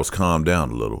 Now that I was calmed down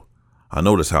a little, I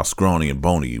noticed how scrawny and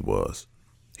bony he was.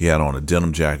 He had on a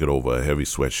denim jacket over a heavy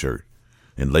sweatshirt.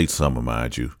 In late summer,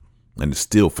 mind you, and it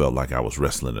still felt like I was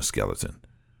wrestling a skeleton.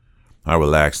 I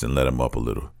relaxed and let him up a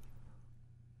little.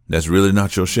 "That's really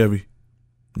not your Chevy?"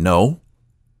 "No."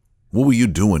 "What were you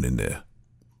doing in there?"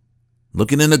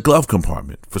 "Looking in the glove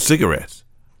compartment for cigarettes."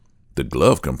 "The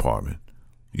glove compartment?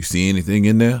 You see anything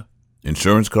in there?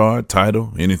 Insurance card,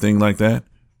 title, anything like that?"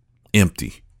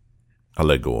 "Empty." I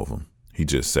let go of him. He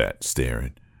just sat,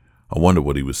 staring. I wondered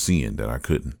what he was seeing that I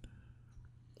couldn't.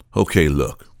 "Okay,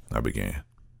 look," I began,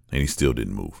 and he still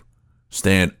didn't move.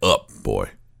 "Stand up,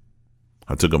 boy."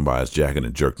 I took him by his jacket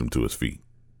and jerked him to his feet.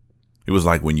 It was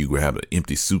like when you grab an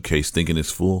empty suitcase thinking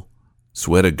it's full.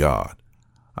 Swear to God,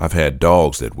 I've had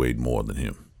dogs that weighed more than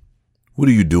him. "What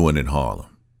are you doing in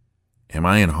Harlem?" "Am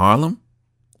I in Harlem?"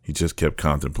 He just kept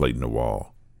contemplating the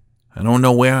wall. "I don't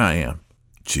know where I am."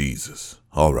 "Jesus.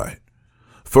 All right.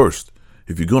 First,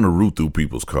 if you're going to root through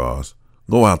people's cars,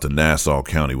 go out to Nassau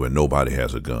County where nobody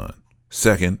has a gun.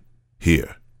 Second,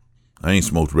 here. I ain't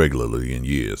smoked regularly in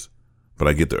years, but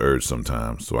I get the urge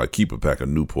sometimes, so I keep a pack of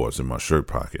Newports in my shirt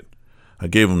pocket. I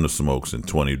gave him the smokes and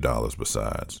 $20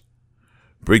 besides.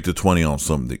 Break the 20 on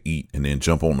something to eat and then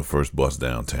jump on the first bus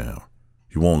downtown.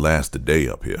 You won't last a day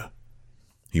up here."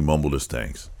 He mumbled his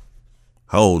thanks.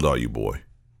 "How old are you, boy?"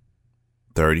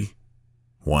 30.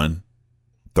 1.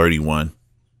 31.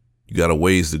 "You got a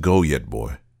ways to go yet,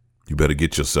 boy. You better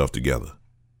get yourself together."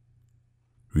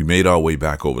 We made our way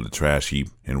back over the trash heap,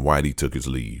 and Whitey took his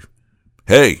leave.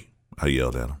 "Hey," I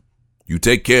yelled at him, "you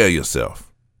take care of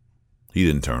yourself." He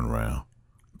didn't turn around,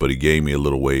 but he gave me a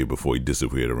little wave before he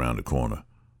disappeared around the corner,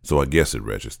 so I guess it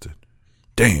registered.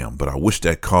 Damn, but I wish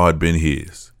that car had been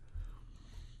his.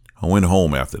 I went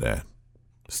home after that.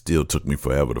 Still took me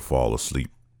forever to fall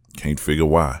asleep. Can't figure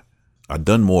why. I'd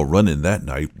done more running that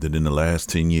night than in the last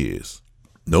 10 years.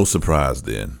 No surprise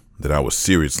then that I was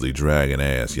seriously dragging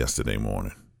ass yesterday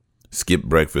morning. Skipped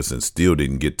breakfast and still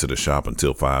didn't get to the shop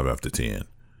until 5 after 10.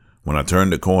 When I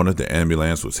turned the corner, the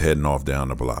ambulance was heading off down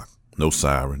the block. No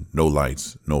siren, no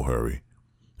lights, no hurry.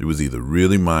 It was either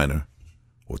really minor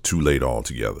or too late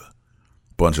altogether.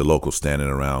 Bunch of locals standing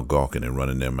around gawking and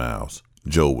running their mouths.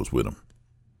 Joe was with them.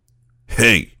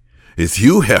 "Hey, it's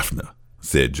you, Hefner,"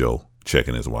 said Joe,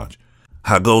 checking his watch.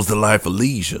 "How goes the life of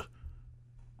leisure?"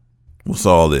 "What's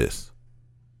all this?"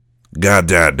 "Guy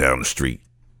died down the street.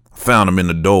 I found him in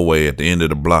the doorway at the end of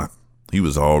the block. He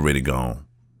was already gone."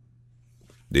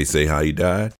 "They say how he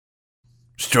died?"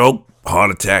 "Stroke, heart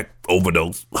attack,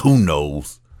 overdose, who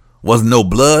knows? Wasn't no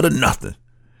blood or nothing.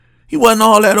 He wasn't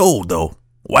all that old, though.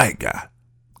 White guy.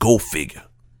 Go figure."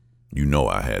 You know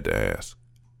I had to ask.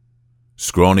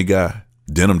 "Scrawny guy,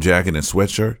 denim jacket and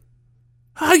sweatshirt?"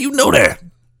 "How you know that?"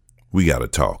 We gotta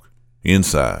talk.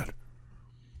 Inside.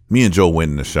 Me and Joe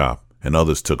went in the shop, and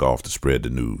others took off to spread the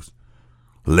news.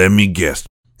 Let me guess,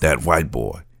 that white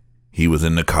boy, he was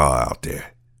in the car out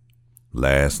there.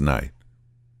 Last night.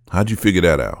 How'd you figure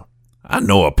that out? I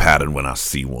know a pattern when I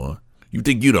see one. You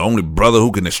think you the only brother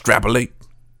who can extrapolate?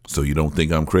 So you don't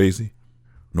think I'm crazy?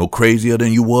 No crazier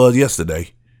than you was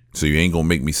yesterday. So you ain't gonna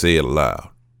make me say it aloud.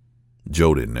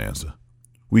 Joe didn't answer.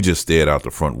 We just stared out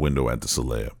the front window at the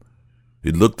celeb.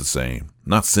 It looked the same,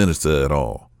 not sinister at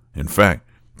all. In fact,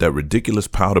 that ridiculous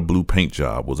powder blue paint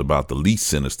job was about the least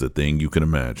sinister thing you can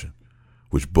imagine,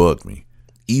 which bugged me.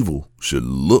 Evil should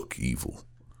look evil.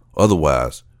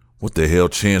 Otherwise, what the hell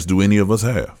chance do any of us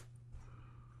have?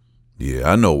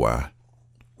 Yeah, I know why.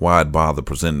 Why I'd bother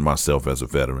presenting myself as a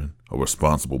veteran, a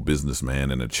responsible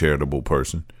businessman, and a charitable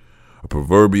person, a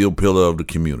proverbial pillar of the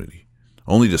community,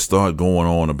 only to start going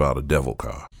on about a devil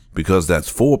car. Because that's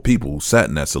 4 people who sat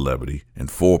in that celebrity and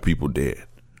 4 people dead.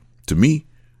 To me,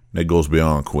 that goes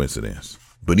beyond coincidence.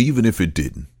 But even if it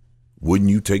didn't, wouldn't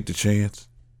you take the chance?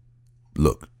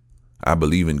 Look, I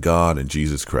believe in God and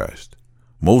Jesus Christ.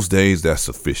 Most days that's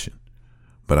sufficient.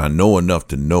 But I know enough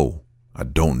to know I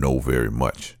don't know very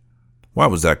much. Why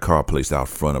was that car placed out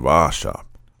front of our shop?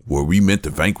 Were we meant to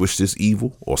vanquish this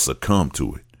evil or succumb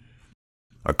to it?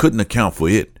 I couldn't account for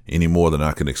it any more than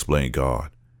I can explain God.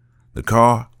 The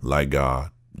car, like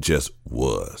God, just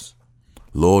was.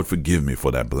 Lord, forgive me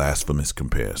for that blasphemous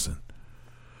comparison.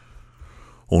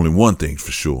 Only one thing's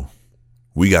for sure.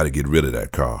 We got to get rid of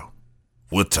that car.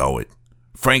 We'll tow it.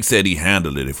 Frank said he'd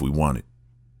handle it if we want it.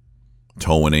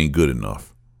 Towing ain't good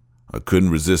enough. I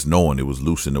couldn't resist knowing it was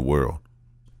loose in the world.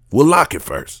 We'll lock it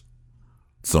first.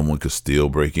 Someone could still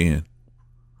break in.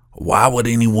 Why would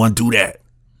anyone do that?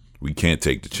 We can't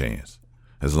take the chance.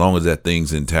 As long as that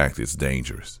thing's intact, it's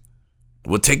dangerous.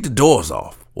 We'll take the doors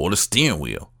off, or the steering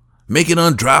wheel. Make it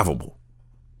undrivable.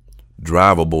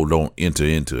 Drivable don't enter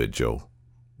into it, Joe.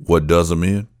 What does them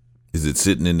in? Is it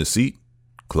sitting in the seat?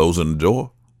 Closing the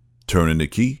door? Turning the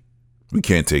key? We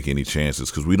can't take any chances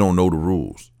because we don't know the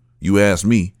rules. You ask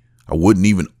me, I wouldn't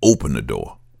even open the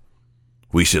door.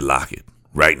 We should lock it,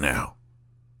 right now.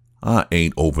 I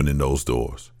ain't opening those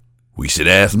doors. We should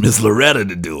ask Miss Loretta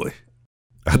to do it.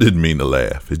 I didn't mean to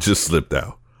laugh. It just slipped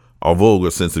out. Our vulgar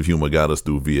sense of humor got us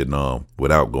through Vietnam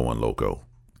without going loco.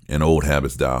 And old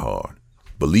habits die hard.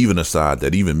 But leaving aside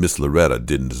that even Miss Loretta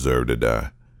didn't deserve to die.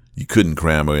 You couldn't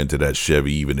cram her into that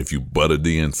Chevy even if you buttered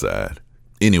the inside.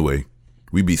 Anyway,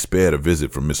 we'd be spared a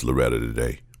visit from Miss Loretta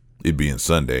today. It being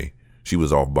Sunday, she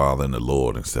was off bothering the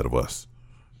Lord instead of us.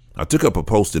 I took up a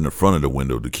post in the front of the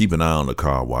window to keep an eye on the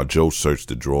car while Joe searched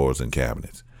the drawers and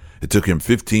cabinets. It took him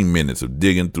 15 minutes of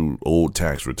digging through old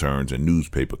tax returns and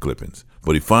newspaper clippings,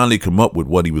 but he finally come up with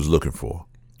what he was looking for,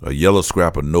 a yellow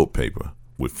scrap of notepaper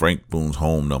with Frank Boone's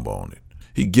home number on it.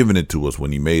 He'd given it to us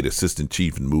when he made assistant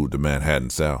chief and moved to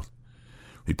Manhattan South.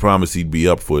 He promised he'd be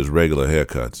up for his regular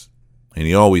haircuts, and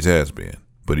he always has been,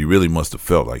 but he really must have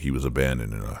felt like he was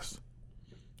abandoning us.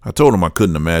 I told him I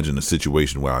couldn't imagine a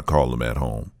situation where I called him at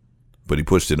home, but he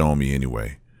pushed it on me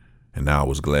anyway, and now I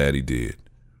was glad he did.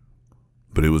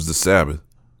 But it was the Sabbath.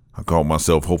 I caught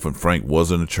myself hoping Frank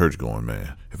wasn't a church-going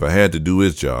man. If I had to do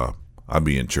his job, I'd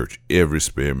be in church every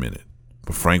spare minute.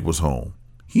 But Frank was home.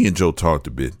 He and Joe talked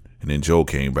a bit, and then Joe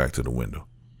came back to the window.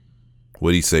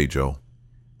 What'd he say, Joe?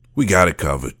 We got it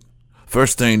covered.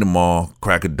 First thing tomorrow,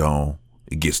 crack of dawn,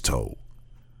 it gets towed.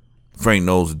 Frank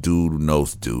knows the dude who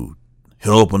knows the dude.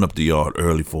 He'll open up the yard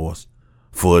early for us,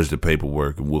 fudge the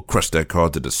paperwork, and we'll crush that car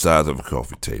to the size of a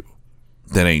coffee table.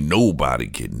 Then ain't nobody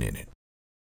getting in it.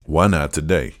 Why not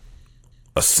today?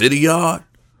 A city yard?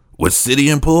 With city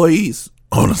employees?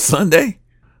 On a Sunday?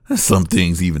 There's some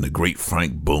things even the great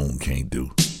Frank Boone can't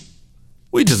do.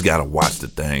 We just gotta watch the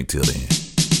thing till then.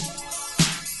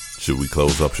 Should we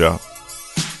close up shop?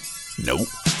 Nope.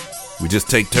 We just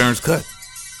take turns cut.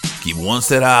 Keep one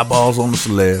set of eyeballs on the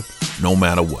celeb, no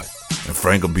matter what. And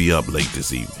Frank will be up late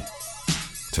this evening.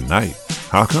 Tonight?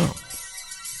 How come?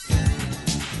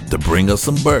 To bring us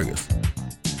some burgers.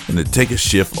 And to take a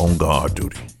shift on guard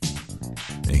duty.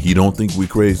 And he don't think we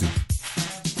crazy?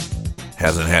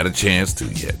 Hasn't had a chance to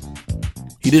yet.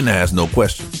 He didn't ask no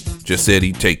questions. Just said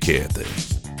he'd take care of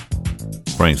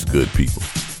things. Frank's good people.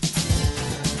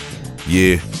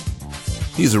 Yeah,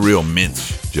 he's a real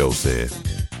minch, Joe said.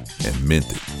 And meant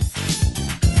it.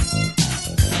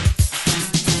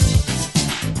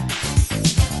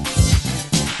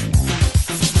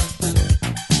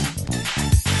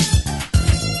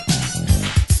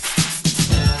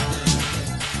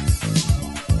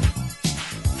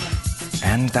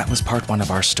 And that was part 1 of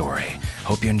our story.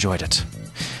 Hope you enjoyed it.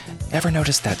 Ever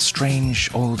noticed that strange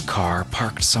old car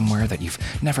parked somewhere that you've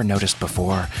never noticed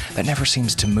before, that never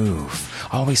seems to move,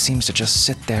 always seems to just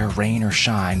sit there, rain or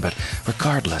shine, but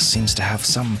regardless seems to have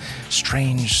some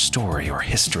strange story or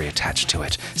history attached to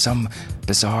it, some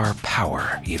bizarre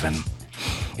power even?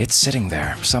 It's sitting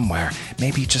there somewhere.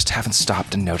 Maybe you just haven't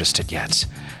stopped and noticed it yet.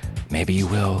 Maybe you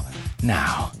will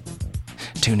now.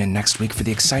 Tune in next week for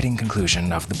the exciting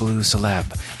conclusion of The Blue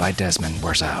Celeb by Desmond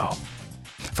Wurzel.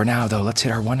 For now, though, let's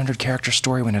hit our 100-character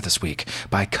story winner this week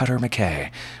by Cutter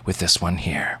McKay with this one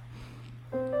here.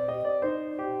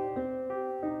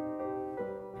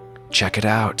 Check it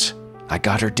out. I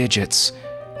got her digits,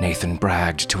 Nathan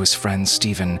bragged to his friend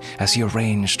Stephen as he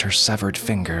arranged her severed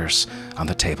fingers on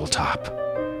the tabletop.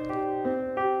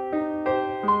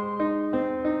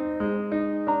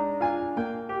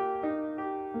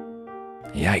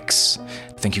 Yikes.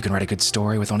 Think you can write a good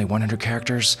story with only 100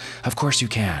 characters? Of course you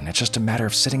can. It's just a matter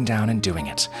of sitting down and doing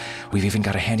it. We've even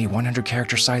got a handy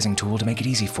 100-character sizing tool to make it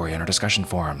easy for you in our discussion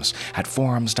forums at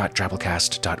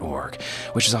forums.drabblecast.org,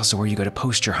 which is also where you go to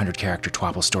post your 100-character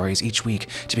twabble stories each week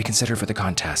to be considered for the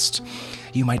contest.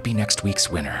 You might be next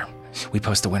week's winner. We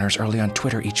post the winners early on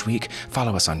Twitter each week.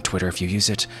 Follow us on Twitter if you use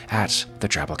it, at the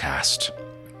Drabblecast.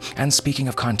 And speaking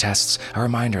of contests, a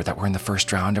reminder that we're in the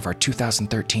first round of our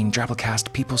 2013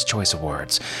 Drabblecast People's Choice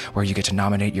Awards, where you get to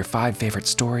nominate your 5 favorite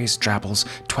stories, drabbles,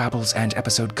 twabbles, and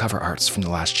episode cover arts from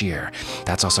the last year.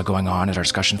 That's also going on at our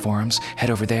discussion forums. Head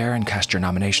over there and cast your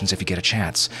nominations if you get a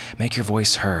chance. Make your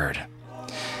voice heard.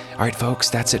 Alright folks,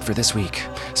 that's it for this week.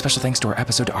 Special thanks to our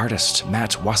episode artist,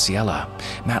 Matt Wasiela.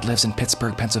 Matt lives in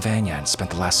Pittsburgh, Pennsylvania, and spent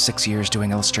the last 6 years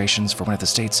doing illustrations for one of the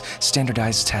state's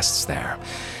standardized tests there.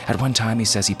 At one time, he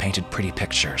says he painted pretty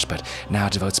pictures, but now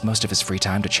devotes most of his free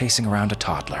time to chasing around a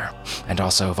toddler, and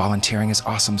also volunteering his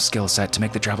awesome skill set to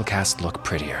make the Drabblecast look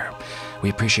prettier. We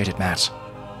appreciate it, Matt.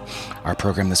 Our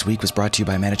program this week was brought to you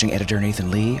by managing editor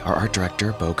Nathan Lee, our art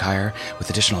director, Bo Kyer, with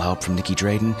additional help from Nikki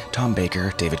Drayden, Tom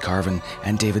Baker, David Carvin,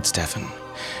 and David Steffen.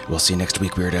 We'll see you next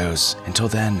week, weirdos. Until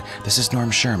then, this is Norm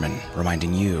Sherman,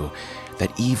 reminding you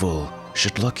that evil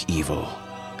should look evil.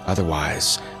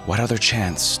 Otherwise, what other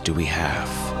chance do we have?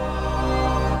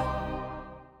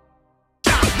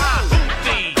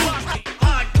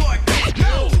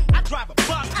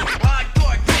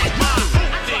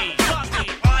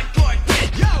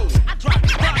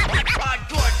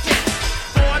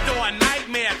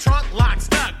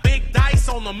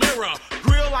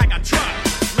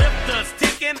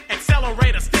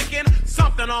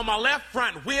 On my left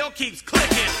front wheel keeps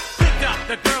clicking. Picked up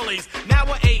the girlies, now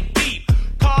we're 8 deep.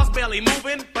 Cars barely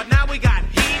moving, but now we got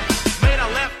heat. Made a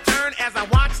left turn as I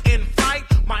watched in fright.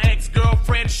 My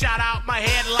ex-girlfriend shot out my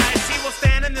headlights. She was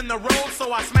standing in the road,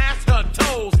 so I smashed her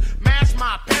toes. Mashed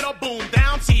my pedal, boom,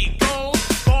 down she goes.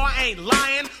 Boy, I ain't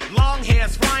lying, long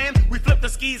hair's flying. We flip the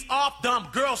skis off, dumb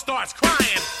girl starts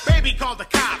crying. Baby called the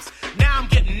cops, now I'm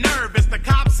getting nervous. The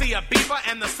cops see a beaver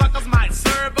and the suckers might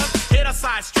serve us. Hit a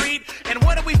side street, and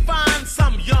what do we find?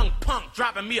 Some young punk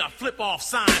dropping me a flip-off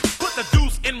sign. Put the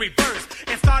deuce in reverse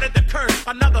and started to curse.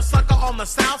 Another sucker on the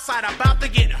south side about to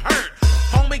get hurt.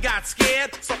 Homie got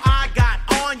scared, so I got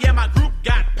on. Yeah, my group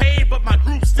got paid, but my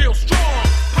group's still strong.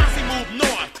 Posse moved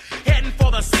north, heading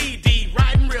for the CD.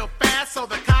 Riding real fast so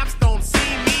the cops don't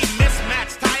see me.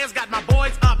 Mismatched tires got my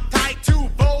boys uptight. 2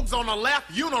 Vogues on the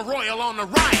left, Uniroyal on the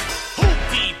right.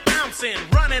 Hoopty bouncing,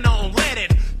 running on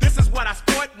leaded. This is what I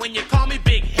sport when you call me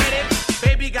big-headed.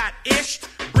 Baby got ish,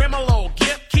 Brimalow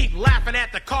gift. Keep laughing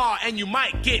at the car and you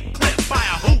might get clipped by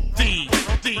a hoopty.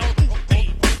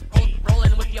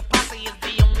 Rolling with your posse is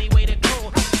the only way to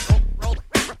go.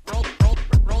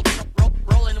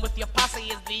 Rolling with your posse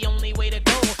is the only way to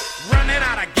go. Running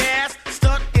out of gas,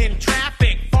 stuck in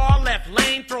traffic. Far left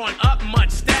lane, throwing up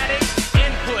much static.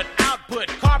 Input, output,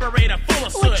 carburetor full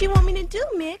of soot. What you want me to do,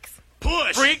 Mix?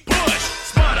 Push, freak, push,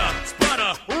 sputter,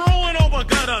 rolling over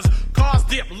gutters. Cars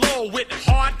dip low with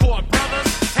hardcore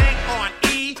brothers. Tank on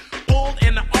E, pulled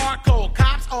in the Arco.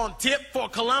 Cops on tip for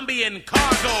Colombian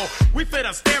cargo. We fit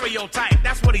a stereotype,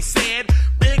 that's what he said.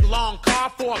 Big long car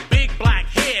for big black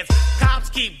heads. Cops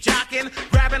keep jocking,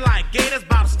 grabbing like gators.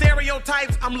 About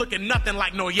stereotypes, I'm looking nothing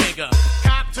like Noriega.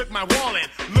 Cop took my wallet,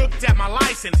 looked at my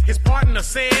license. His partner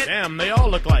said, damn, they all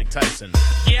look like Tyson.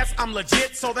 yes, I'm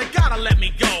legit, so they gotta let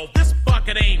me go. This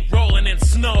bucket